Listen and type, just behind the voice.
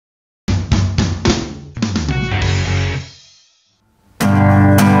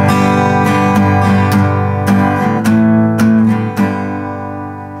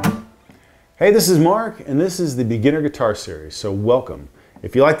Hey, this is Mark, and this is the Beginner Guitar Series, so welcome.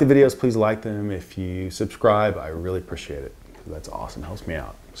 If you like the videos, please like them. If you subscribe, I really appreciate it. That's awesome, helps me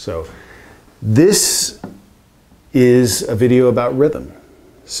out. So this is a video about rhythm.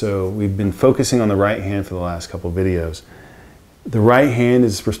 So we've been focusing on the right hand for the last couple of videos. The right hand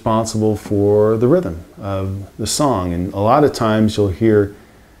is responsible for the rhythm of the song, and a lot of times you'll hear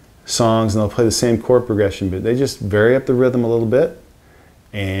songs and they'll play the same chord progression, but they just vary up the rhythm a little bit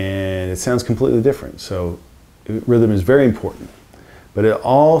and it sounds completely different. So rhythm is very important, but it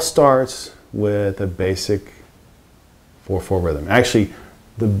all starts with a basic 4/4 rhythm. Actually,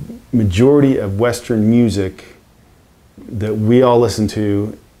 the majority of Western music that we all listen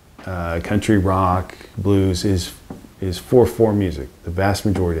to, country, rock, blues, is 4/4 music, the vast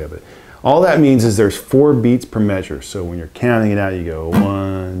majority of it. All that means is there's 4 beats per measure. So when you're counting it out, you go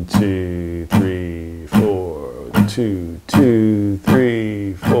 1, 2, 3, 4, 2, 2,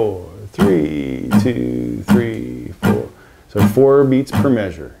 3, 4, 3, 2, 3, 4. So 4 beats per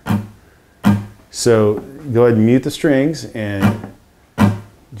measure. So go ahead and mute the strings and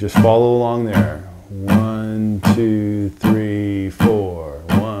just follow along there. 1, 2, 3, 4.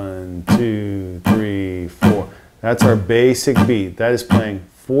 1, 2, 3, 4. That's our basic beat. That is playing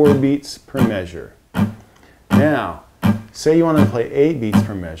 4 beats per measure. Now, say you want to play 8 beats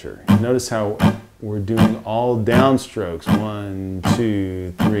per measure. Notice how we're doing all downstrokes. 1,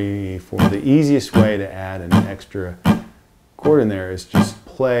 2, 3, 4. The easiest way to add an extra chord in there is just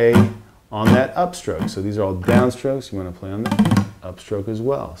play on that upstroke. So these are all downstrokes. You want to play on the upstroke as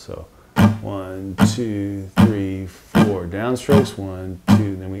well. So 1, 2, 3, 4 downstrokes. 1,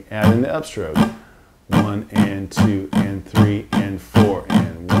 2. Then we add in the upstroke. 1 and 2 and 3 and 4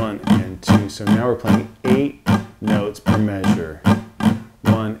 and 1 and 2. So now we're playing 8 notes per measure.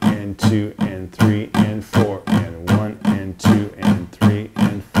 1 and 2 and 3 and 4 and 1 and 2 and 3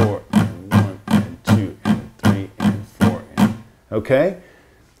 and 4 and 1 and 2 and 3 and 4. Okay?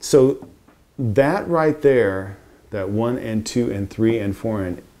 So that right there, that 1 and 2 and 3 and 4,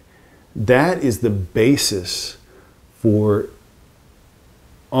 and that is the basis for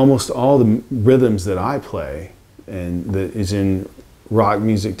almost all the rhythms that I play and that is in rock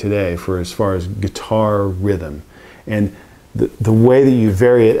music today, for as far as guitar rhythm. And the way that you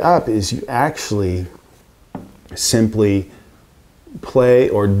vary it up is you actually simply play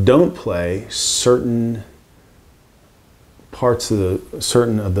or don't play certain parts of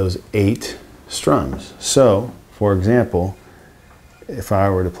certain of those 8 strums. So, for example, if I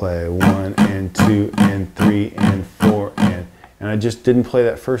were to play 1 and 2 and 3 and 4 and I just didn't play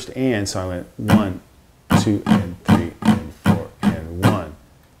that first and, so I went 1, 2 and 3 and 4 and 1,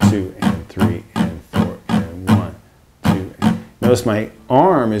 2 and 3 and 4 and 1, 2. Notice my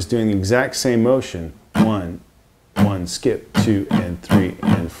arm is doing the exact same motion. 1, 1, skip, 2 and 3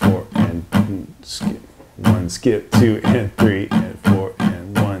 and 4 and skip, 1, skip, 2 and 3 and 4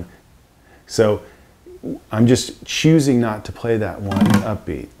 and 1. So I'm just choosing not to play that one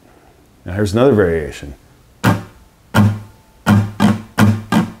upbeat. Now here's another variation.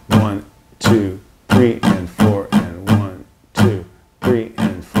 1, 2, 3 and 4 and 1, 2, 3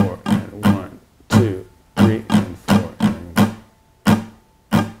 and 4 and 1, 2, 3 and 4 and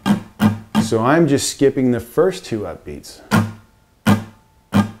so I'm just skipping the first 2 upbeats.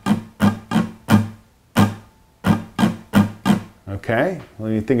 Okay,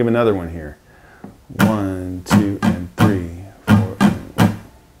 let me think of another one here. 1, 2 and 3, 4 and 1.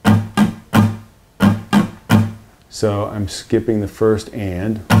 So I'm skipping the first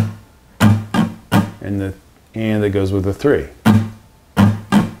and the and that goes with the 3.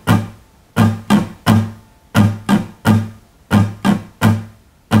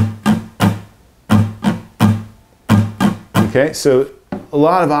 Okay, so a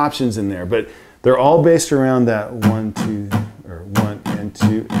lot of options in there, but they're all based around that 1, 2, or 1 and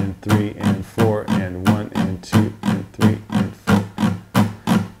 2 and 3 and 4 and 1 and 2 and 3 and 4.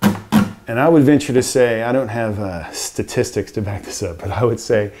 And I would venture to say, I don't have statistics to back this up, but I would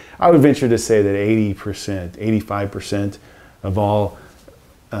venture to say that 80%, 85% of all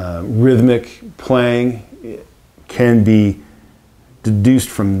rhythmic playing can be deduced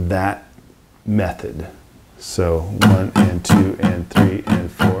from that method. So 1 and 2 and 3 and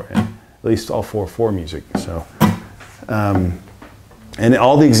 4, and at least all 4/4 music. So, and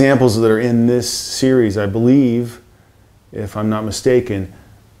all the examples that are in this series, I believe, if I'm not mistaken,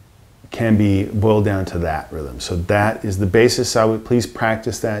 can be boiled down to that rhythm. So that is the basis. I would please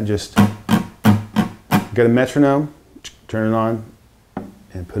practice that. Just get a metronome, turn it on,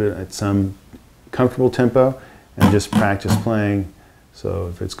 and put it at some comfortable tempo, and just practice playing. So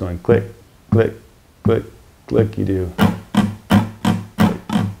if it's going click, click, click, click, you do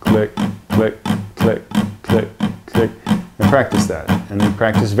click, click, click, click, click, click, and practice that. And then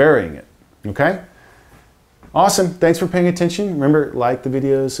practice varying it, okay? Awesome, thanks for paying attention. Remember, like the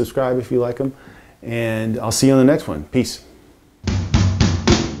videos, subscribe if you like them, and I'll see you on the next one. Peace.